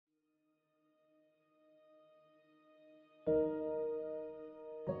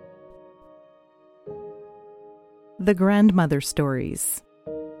The Grandmother Stories.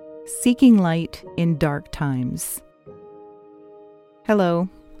 Seeking Light in Dark Times. Hello,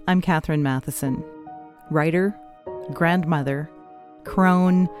 I'm Catherine Matheson, writer, grandmother,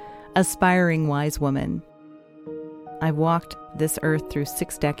 crone, aspiring wise woman. I've walked this earth through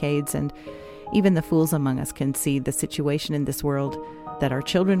 6 decades, and even the fools among us can see the situation in this world that our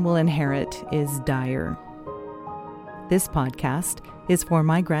children will inherit is dire. This podcast is for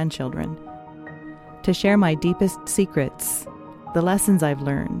my grandchildren, to share my deepest secrets, the lessons I've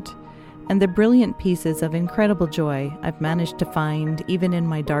learned, and the brilliant pieces of incredible joy I've managed to find even in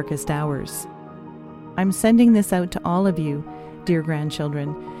my darkest hours. I'm sending this out to all of you, dear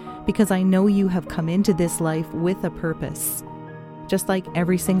grandchildren, because I know you have come into this life with a purpose, just like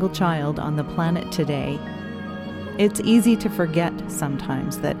every single child on the planet today. It's easy to forget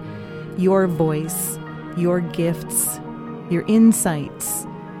sometimes that your voice, your gifts, your insights,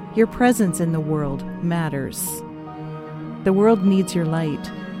 your presence in the world matters. The world needs your light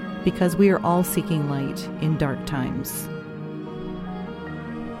because we are all seeking light in dark times.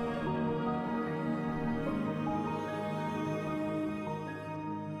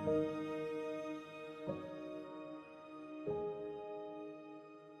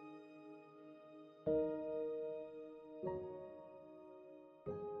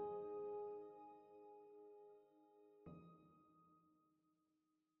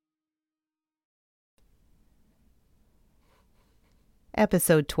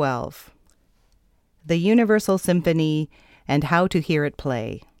 Episode 12. The Universal Symphony and How to Hear It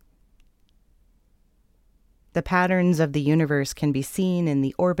Play. The patterns of the universe can be seen in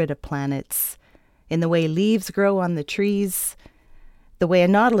the orbit of planets, in the way leaves grow on the trees, the way a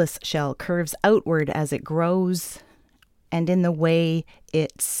nautilus shell curves outward as it grows, and in the way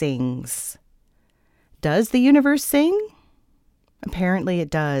it sings. Does the universe sing? Apparently it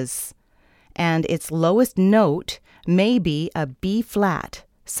does. And its lowest note may be a B flat,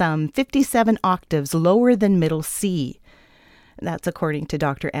 some 57 octaves lower than middle C. That's according to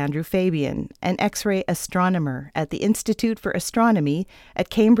Dr. Andrew Fabian, an X-ray astronomer at the Institute for Astronomy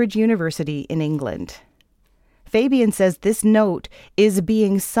at Cambridge University in England. Fabian says this note is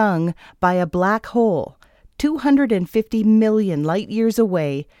being sung by a black hole 250 million light-years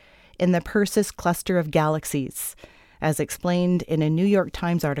away in the Perseus cluster of galaxies, as explained in a New York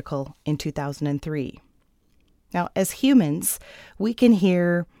Times article in 2003. Now, as humans, we can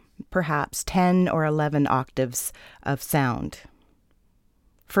hear perhaps 10 or 11 octaves of sound.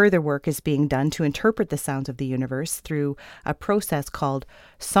 Further work is being done to interpret the sounds of the universe through a process called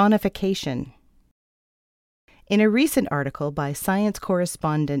sonification. In a recent article by science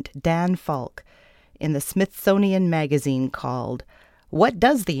correspondent Dan Falk in the Smithsonian magazine called "What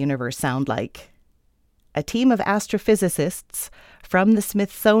Does the Universe Sound Like?", a team of astrophysicists from the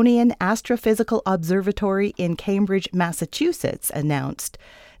Smithsonian Astrophysical Observatory in Cambridge, Massachusetts, announced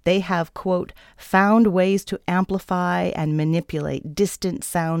they have, quote, found ways to amplify and manipulate distant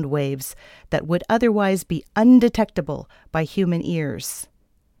sound waves that would otherwise be undetectable by human ears.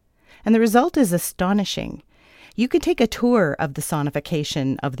 And the result is astonishing. You can take a tour of the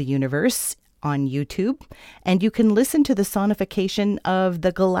sonification of the universe on YouTube, and you can listen to the sonification of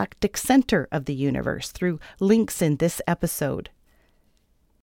the galactic center of the universe through links in this episode.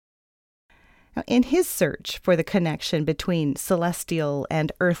 Now, in his search for the connection between celestial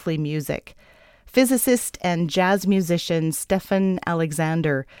and earthly music, physicist and jazz musician Stephen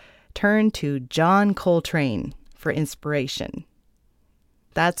Alexander turned to John Coltrane for inspiration.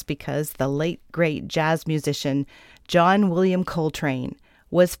 That's because the late great jazz musician John William Coltrane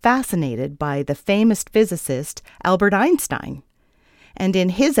was fascinated by the famous physicist Albert Einstein. And in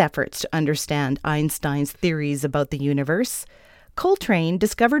his efforts to understand Einstein's theories about the universe, Coltrane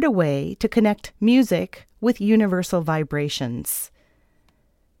discovered a way to connect music with universal vibrations.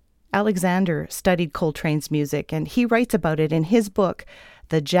 Alexander studied Coltrane's music, and he writes about it in his book,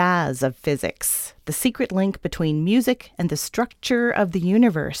 The Jazz of Physics, the secret link between music and the structure of the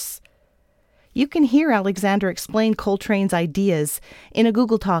universe. You can hear Alexander explain Coltrane's ideas in a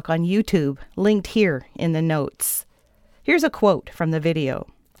Google Talk on YouTube, linked here in the notes. Here's a quote from the video.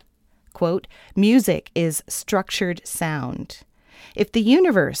 Quote, "Music is structured sound. If the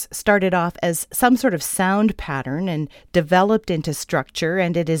universe started off as some sort of sound pattern and developed into structure,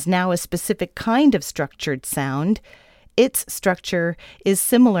 and it is now a specific kind of structured sound, its structure is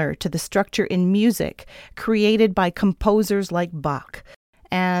similar to the structure in music created by composers like Bach.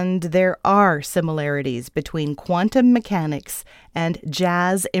 And there are similarities between quantum mechanics and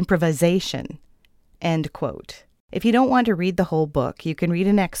jazz improvisation." End quote. If you don't want to read the whole book, you can read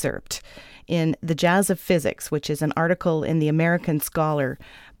an excerpt in The Jazz of Physics, which is an article in the American Scholar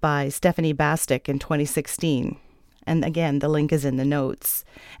by Stephanie Bastick in 2016. And again, the link is in the notes.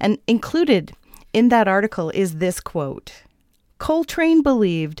 And included in that article is this quote. Coltrane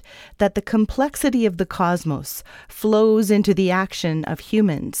believed that the complexity of the cosmos flows into the action of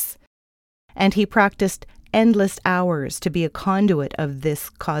humans, and he practiced endless hours to be a conduit of this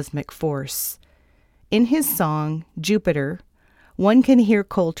cosmic force. In his song, Jupiter, one can hear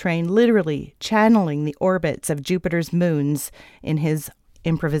Coltrane literally channeling the orbits of Jupiter's moons in his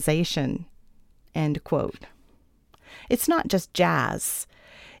improvisation. End quote. It's not just jazz.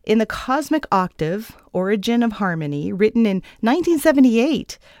 In the Cosmic Octave, Origin of Harmony, written in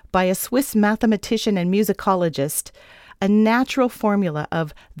 1978 by a Swiss mathematician and musicologist, a natural formula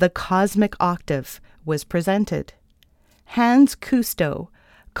of the cosmic octave was presented. Hans Cousteau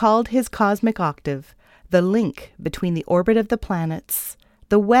called his cosmic octave the link between the orbit of the planets,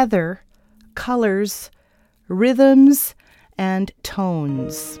 the weather, colors, rhythms, and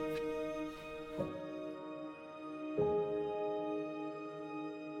tones.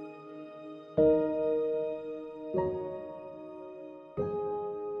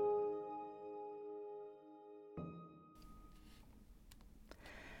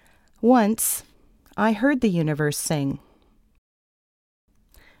 Once, I heard the universe sing.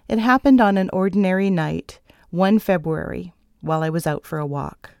 It happened on an ordinary night, one February, while I was out for a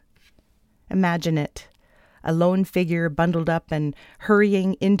walk. Imagine it, a lone figure bundled up and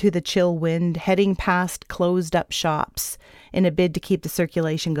hurrying into the chill wind, heading past closed-up shops in a bid to keep the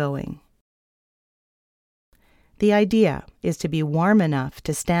circulation going. The idea is to be warm enough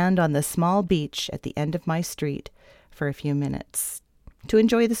to stand on the small beach at the end of my street for a few minutes, to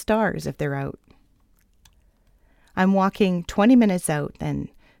enjoy the stars if they're out. I'm walking 20 minutes out and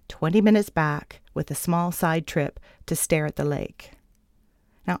 20 minutes back with a small side trip to stare at the lake.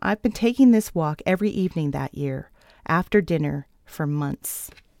 Now, I've been taking this walk every evening that year, after dinner, for months.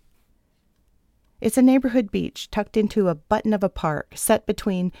 It's a neighborhood beach tucked into a button of a park set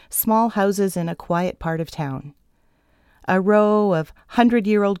between small houses in a quiet part of town. A row of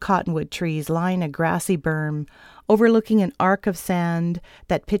 100-year-old cottonwood trees line a grassy berm, overlooking an arc of sand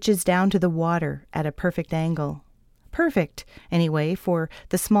that pitches down to the water at a perfect angle. Perfect, anyway, for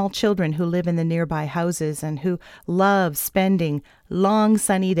the small children who live in the nearby houses and who love spending long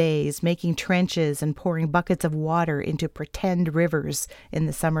sunny days making trenches and pouring buckets of water into pretend rivers in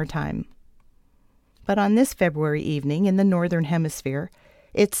the summertime. But on this February evening in the Northern Hemisphere,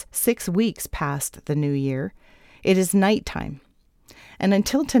 it's 6 weeks past the new year. It is nighttime, and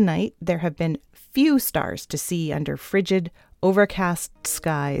until tonight there have been few stars to see under frigid, overcast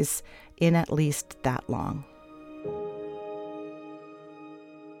skies in at least that long.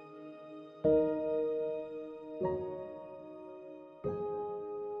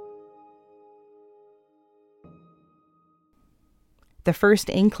 The first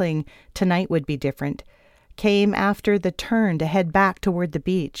inkling tonight would be different came after the turn to head back toward the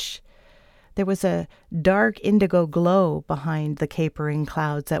beach. There was a dark indigo glow behind the capering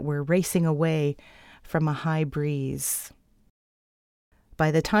clouds that were racing away from a high breeze.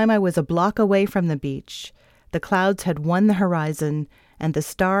 By the time I was a block away from the beach, the clouds had won the horizon and the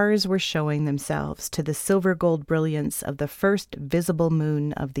stars were showing themselves to the silver gold brilliance of the first visible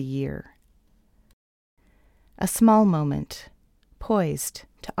moon of the year. A small moment, poised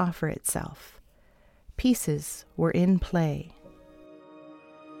to offer itself. Pieces were in play.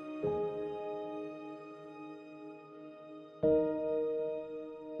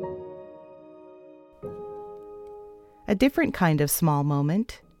 A different kind of small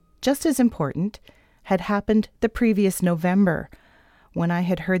moment, just as important, had happened the previous November, when I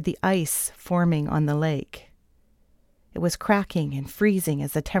had heard the ice forming on the lake. It was cracking and freezing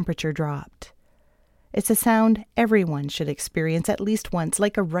as the temperature dropped. It's a sound everyone should experience at least once,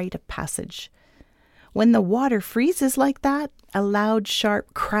 like a rite of passage. When the water freezes like that, a loud,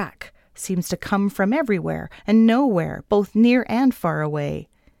 sharp crack seems to come from everywhere and nowhere, both near and far away.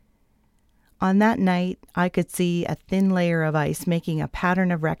 On that night, I could see a thin layer of ice making a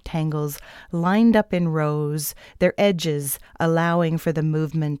pattern of rectangles lined up in rows, their edges allowing for the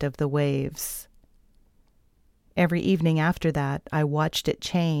movement of the waves. Every evening after that, I watched it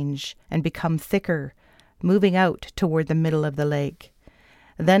change and become thicker, moving out toward the middle of the lake.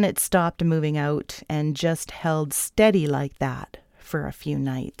 Then it stopped moving out and just held steady like that for a few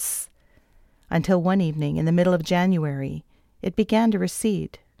nights, until one evening in the middle of January, it began to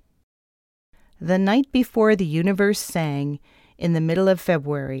recede. The night before the universe sang, in the middle of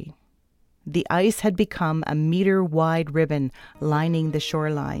February, the ice had become a meter-wide ribbon lining the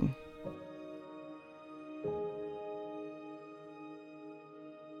shoreline.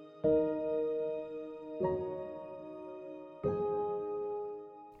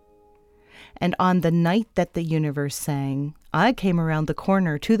 And on the night that the universe sang, I came around the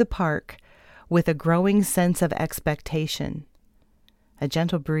corner to the park with a growing sense of expectation. A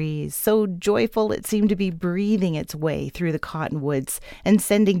gentle breeze, so joyful it seemed to be breathing its way through the cottonwoods and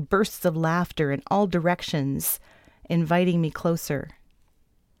sending bursts of laughter in all directions, inviting me closer.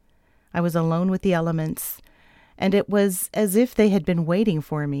 I was alone with the elements, and it was as if they had been waiting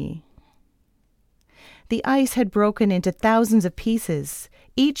for me. The ice had broken into thousands of pieces,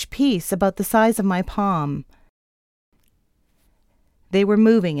 each piece about the size of my palm. They were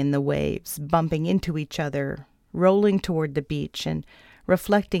moving in the waves, bumping into each other, rolling toward the beach, and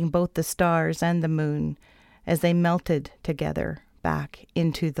reflecting both the stars and the moon as they melted together back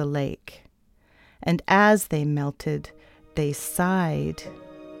into the lake. And as they melted, they sighed.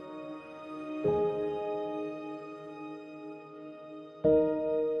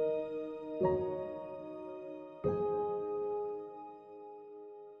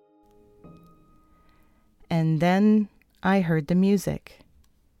 And then I heard the music.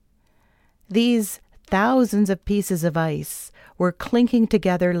 These thousands of pieces of ice were clinking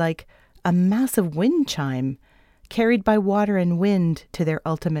together like a massive wind chime, carried by water and wind to their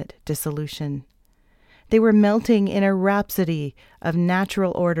ultimate dissolution. They were melting in a rhapsody of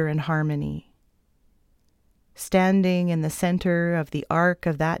natural order and harmony. Standing in the center of the arc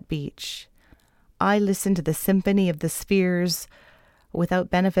of that beach, I listened to the symphony of the spheres without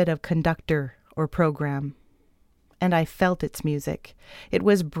benefit of conductor or program. And I felt its music. It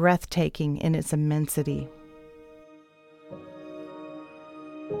was breathtaking in its immensity.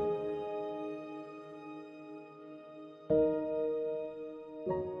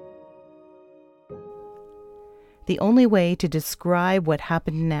 The only way to describe what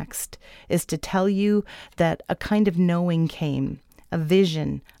happened next is to tell you that a kind of knowing came, a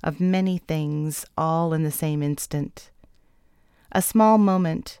vision of many things all in the same instant. A small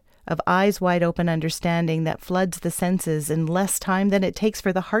moment of eyes wide open understanding that floods the senses in less time than it takes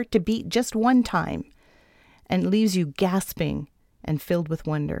for the heart to beat just one time, and leaves you gasping and filled with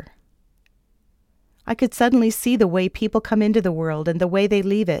wonder. I could suddenly see the way people come into the world and the way they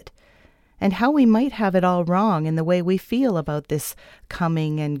leave it, and how we might have it all wrong in the way we feel about this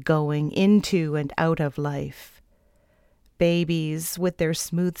coming and going into and out of life. Babies with their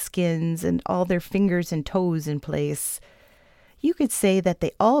smooth skins and all their fingers and toes in place. You could say that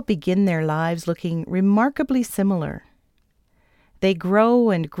they all begin their lives looking remarkably similar. They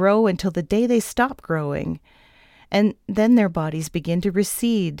grow and grow until the day they stop growing, and then their bodies begin to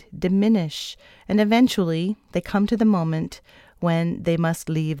recede, diminish, and eventually they come to the moment when they must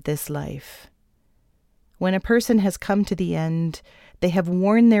leave this life. When a person has come to the end, they have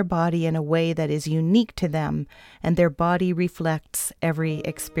worn their body in a way that is unique to them, and their body reflects every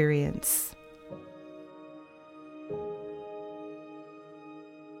experience.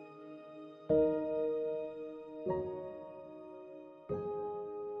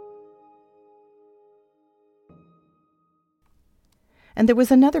 And there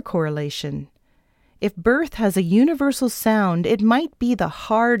was another correlation. If birth has a universal sound, it might be the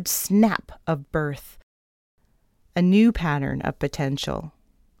hard snap of birth, a new pattern of potential.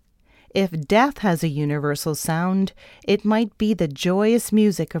 If death has a universal sound, it might be the joyous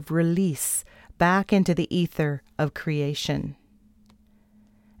music of release back into the ether of creation.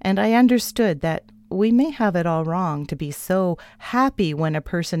 And I understood that we may have it all wrong to be so happy when a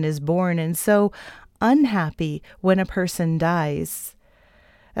person is born and so unhappy when a person dies.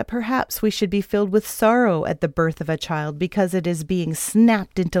 That perhaps we should be filled with sorrow at the birth of a child because it is being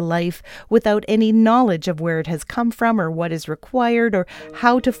snapped into life without any knowledge of where it has come from or what is required or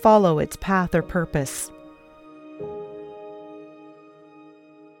how to follow its path or purpose.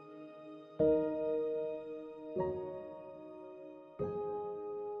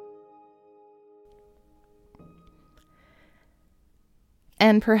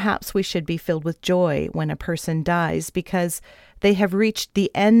 And perhaps we should be filled with joy when a person dies because they have reached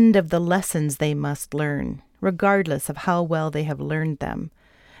the end of the lessons they must learn, regardless of how well they have learned them.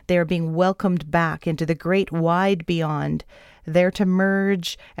 They are being welcomed back into the great wide beyond, there to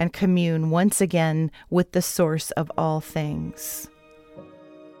merge and commune once again with the source of all things.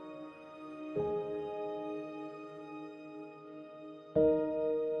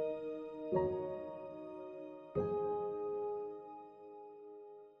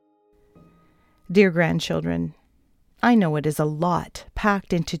 Dear grandchildren, I know it is a lot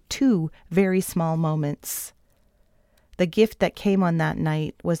packed into 2 very small moments. The gift that came on that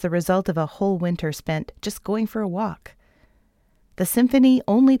night was the result of a whole winter spent just going for a walk. The symphony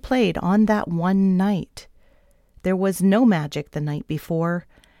only played on that one night. There was no magic the night before,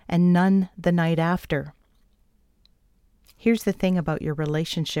 and none the night after. Here's the thing about your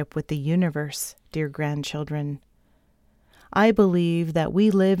relationship with the universe, dear grandchildren. I believe that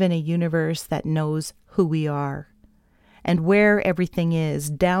we live in a universe that knows who we are and where everything is,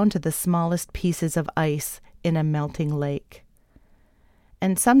 down to the smallest pieces of ice in a melting lake.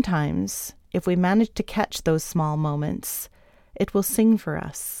 And sometimes, if we manage to catch those small moments, it will sing for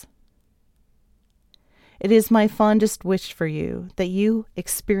us. It is my fondest wish for you that you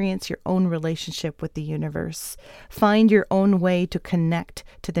experience your own relationship with the universe, find your own way to connect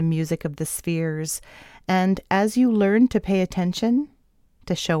to the music of the spheres, and as you learn to pay attention,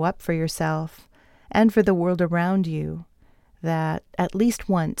 to show up for yourself and for the world around you, that at least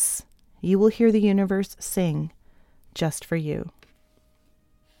once you will hear the universe sing just for you.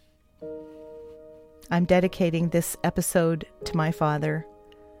 I'm dedicating this episode to my father,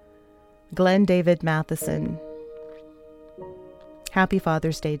 Glenn David Matheson. Happy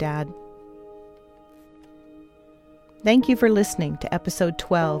Father's Day, Dad. Thank you for listening to episode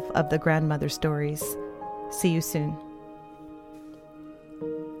 12 of the Grandmother Stories. See you soon.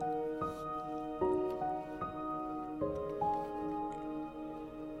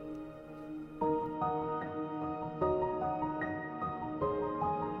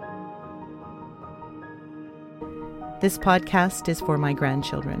 This podcast is for my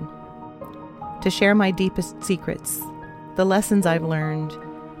grandchildren, to share my deepest secrets, the lessons I've learned,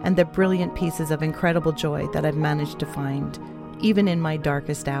 and the brilliant pieces of incredible joy that I've managed to find, even in my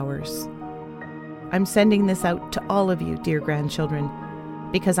darkest hours. I'm sending this out to all of you, dear grandchildren,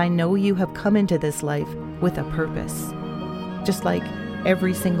 because I know you have come into this life with a purpose, just like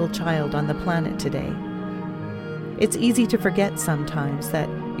every single child on the planet today. It's easy to forget sometimes that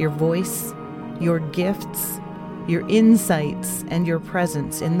your voice, your gifts, your insights, and your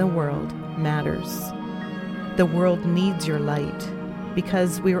presence in the world matters. The world needs your light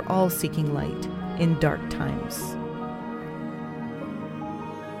because we are all seeking light in dark times.